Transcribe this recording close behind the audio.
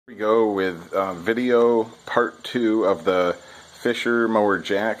go with video part 2 of the Fischer Mower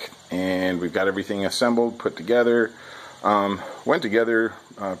Jack, and we've got everything assembled, put together. Went together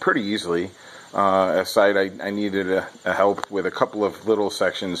pretty easily. Aside, I needed a help with a couple of little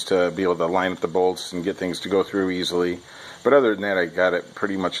sections to be able to line up the bolts and get things to go through easily. But other than that, I got it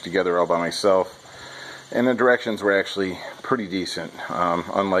pretty much together all by myself. And the directions were actually pretty decent,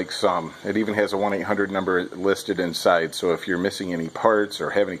 unlike some. It even has a 1-800 number listed inside, so if you're missing any parts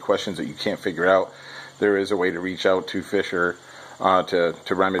or have any questions that you can't figure out, there is a way to reach out to Fischer to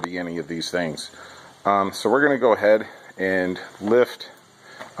remedy any of these things. So we're going to go ahead and lift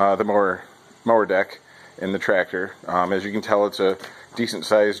the mower deck in the tractor. As you can tell, it's a decent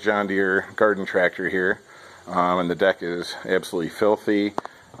sized John Deere garden tractor here, and the deck is absolutely filthy,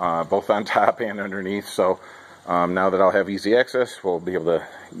 both on top and underneath. So now that I'll have easy access, we'll be able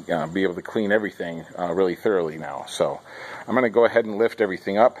to clean everything really thoroughly now. So I'm going to go ahead and lift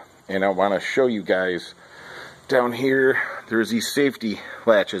everything up, and I want to show you guys down here. There's these safety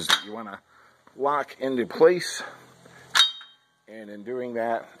latches that you want to lock into place, and in doing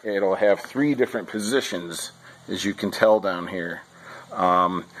that, it'll have 3 different positions, as you can tell down here,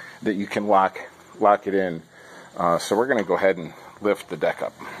 that you can lock it in. So we're going to go ahead and lift the deck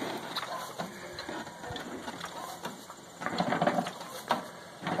up.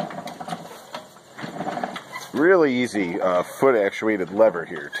 Really easy foot actuated lever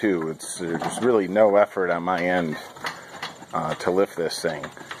here too. There's really no effort on my end to lift this thing,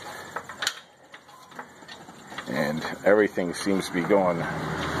 and everything seems to be going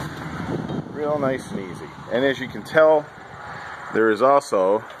real nice and easy. And as you can tell, there is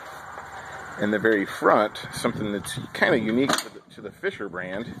also in the very front something that's kind of unique to the Fischer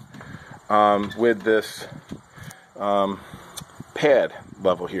brand, with this pad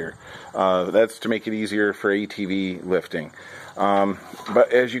level here. That's to make it easier for ATV lifting.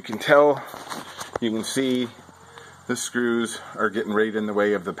 But as you can tell, you can see the screws are getting right in the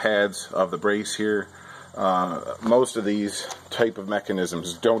way of the pads of the brace here. Most of these type of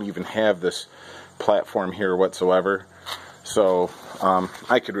mechanisms don't even have this platform here whatsoever. So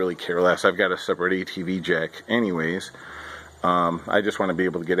I could really care less. I've got a separate ATV jack anyways. I just want to be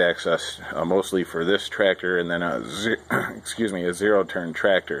able to get access mostly for this tractor, and then a zero-turn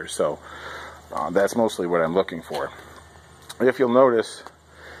tractor. So that's mostly what I'm looking for. If you'll notice,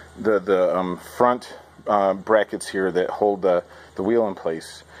 the front brackets here that hold the wheel in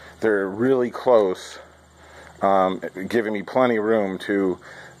place, they're really close, giving me plenty of room to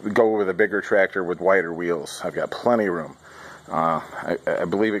go with a bigger tractor with wider wheels. I've got plenty of room. I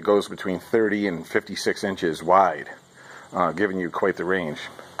believe it goes between 30 and 56 inches wide, giving you quite the range.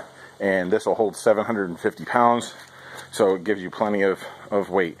 And this will hold 750 pounds, so it gives you plenty of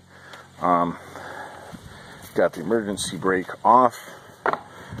weight. Got the emergency brake off,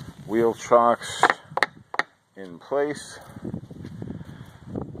 wheel chocks in place,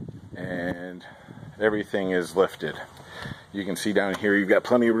 and everything is lifted. You can see down here you've got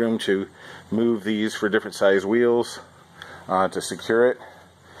plenty of room to move these for different size wheels to secure it.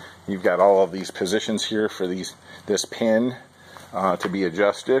 You've got all of these positions here for this pin to be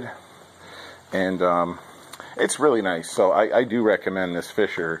adjusted, and it's really nice. So I do recommend this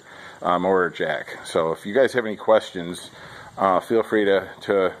Fischer Mower Jack. So if you guys have any questions, feel free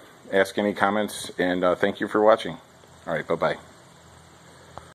to ask any comments, and thank you for watching. Alright, bye-bye.